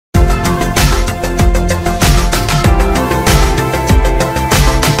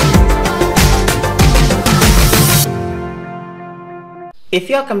If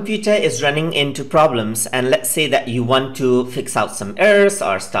your computer is running into problems and let's say that you want to fix out some errors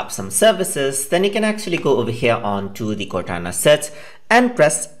or stop some services, then you can actually go over here onto the Cortana search and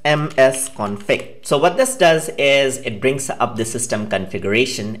press MSConfig. So what this does is it brings up the system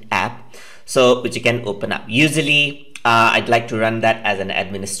configuration app, so which you can open up. Usually I'd like to run that as an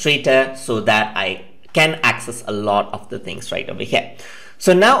administrator so that I can access a lot of the things right over here.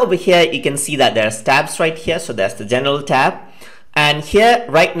 So now over here you can see that there's tabs right here. So there's the general tab. And here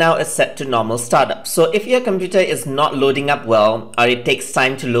right now it's set to normal startup. So if your computer is not loading up well, or it takes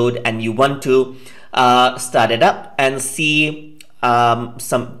time to load and you want to start it up and see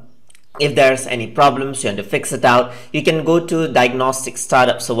if there's any problems, you want to fix it out, you can go to Diagnostic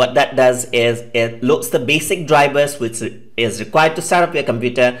Startup. So what that does is it loads the basic drivers which is required to start up your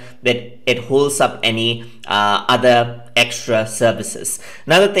computer, but it holds up any other extra services.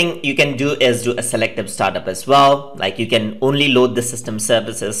 Another thing you can do is do a selective startup as well. Like you can only load the system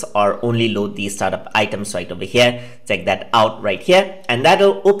services or only load the startup items right over here. Check that out right here, and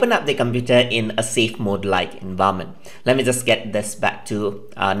that'll open up the computer in a safe mode like environment. Let me just get this back to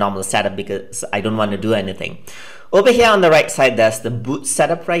normal setup because I don't want to do anything. Over here on the right side, there's the boot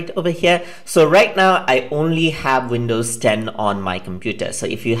setup right over here. So right now I only have Windows 10 on my computer. So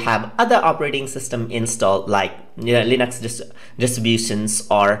if you have other operating system installed like Linux distributions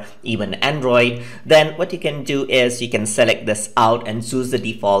or even Android, then what you can do is you can select this out and choose the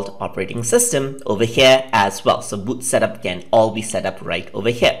default operating system over here as well. So boot setup can all be set up right over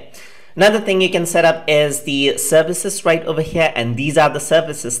here. Another thing you can set up is the services right over here, and these are the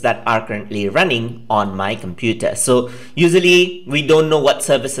services that are currently running on my computer. So usually we don't know what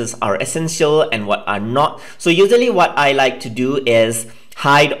services are essential and what are not. So usually what I like to do is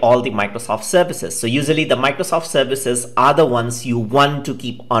hide all the Microsoft services. So usually the Microsoft services are the ones you want to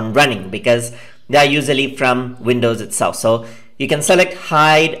keep on running because they are usually from Windows itself. So you can select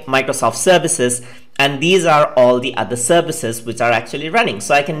hide Microsoft services, and these are all the other services which are actually running.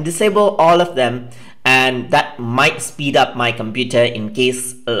 So I can disable all of them, and that might speed up my computer in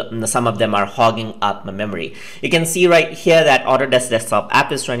case some of them are hogging up my memory. You can see right here that Autodesk Desktop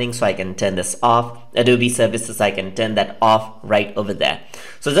app is running, so I can turn this off. Adobe services, I can turn that off right over there.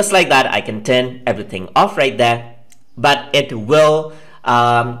 So just like that, I can turn everything off right there, but it will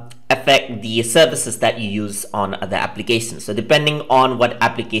affect the services that you use on other applications. So depending on what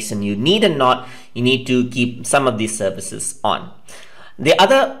application you need and not, you need to keep some of these services on. The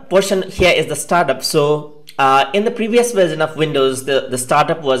other portion here is the startup. So in the previous version of Windows, the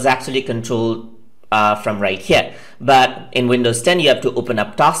startup was actually controlled from right here. But in Windows 10, you have to open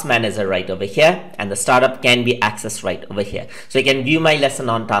up Task Manager right over here, and the startup can be accessed right over here. So you can view my lesson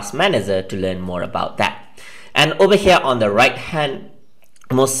on Task Manager to learn more about that. And over here on the right hand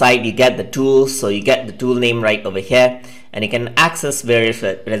most side, you get the tools. So you get the tool name right over here, and you can access various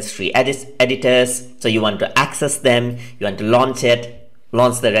registry editors. So you want to access them, you want to launch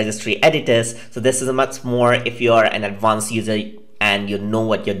the registry editors. So this is much more if you are an advanced user and you know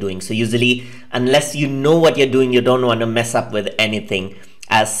what you're doing. So usually, unless you know what you're doing, you don't want to mess up with anything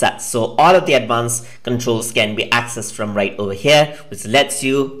as such. So all of the advanced controls can be accessed from right over here, which lets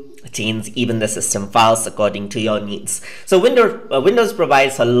you change even the system files according to your needs. So Windows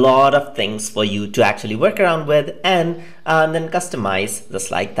provides a lot of things for you to actually work around with and then customize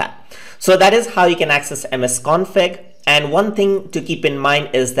just like that. So that is how you can access MSConfig. And one thing to keep in mind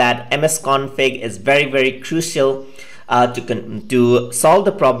is that MSConfig is very, very crucial to solve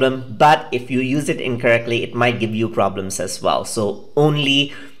the problem, but if you use it incorrectly, it might give you problems as well. So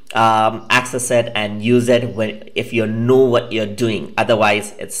only access it and use it if you know what you're doing.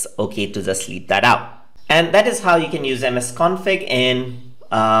 Otherwise, it's okay to just leave that out. And that is how you can use MSConfig in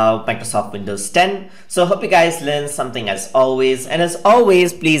Microsoft Windows 10. So hope you guys learned something as always. And as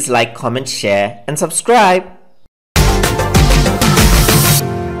always, please like, comment, share, and subscribe.